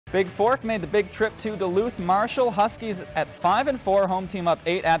Bigfork made the big trip to Duluth. Marshall Huskies at 5-4, home team up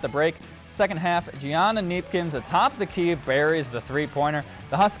 8 at the break. Second half, Gianna Neepkins atop the key buries the three-pointer.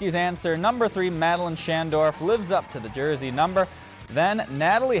 The Huskies answer. Number 3, Madeline Shandorf lives up to the jersey number. Then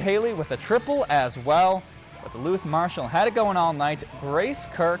Natalie Haley with a triple as well. But Duluth Marshall had it going all night. Grace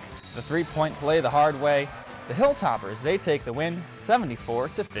Kirk, the three-point play the hard way. The Hilltoppers, they take the win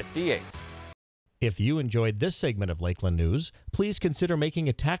 74-58. If you enjoyed this segment of Lakeland News, please consider making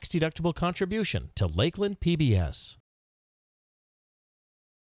a tax-deductible contribution to Lakeland PBS.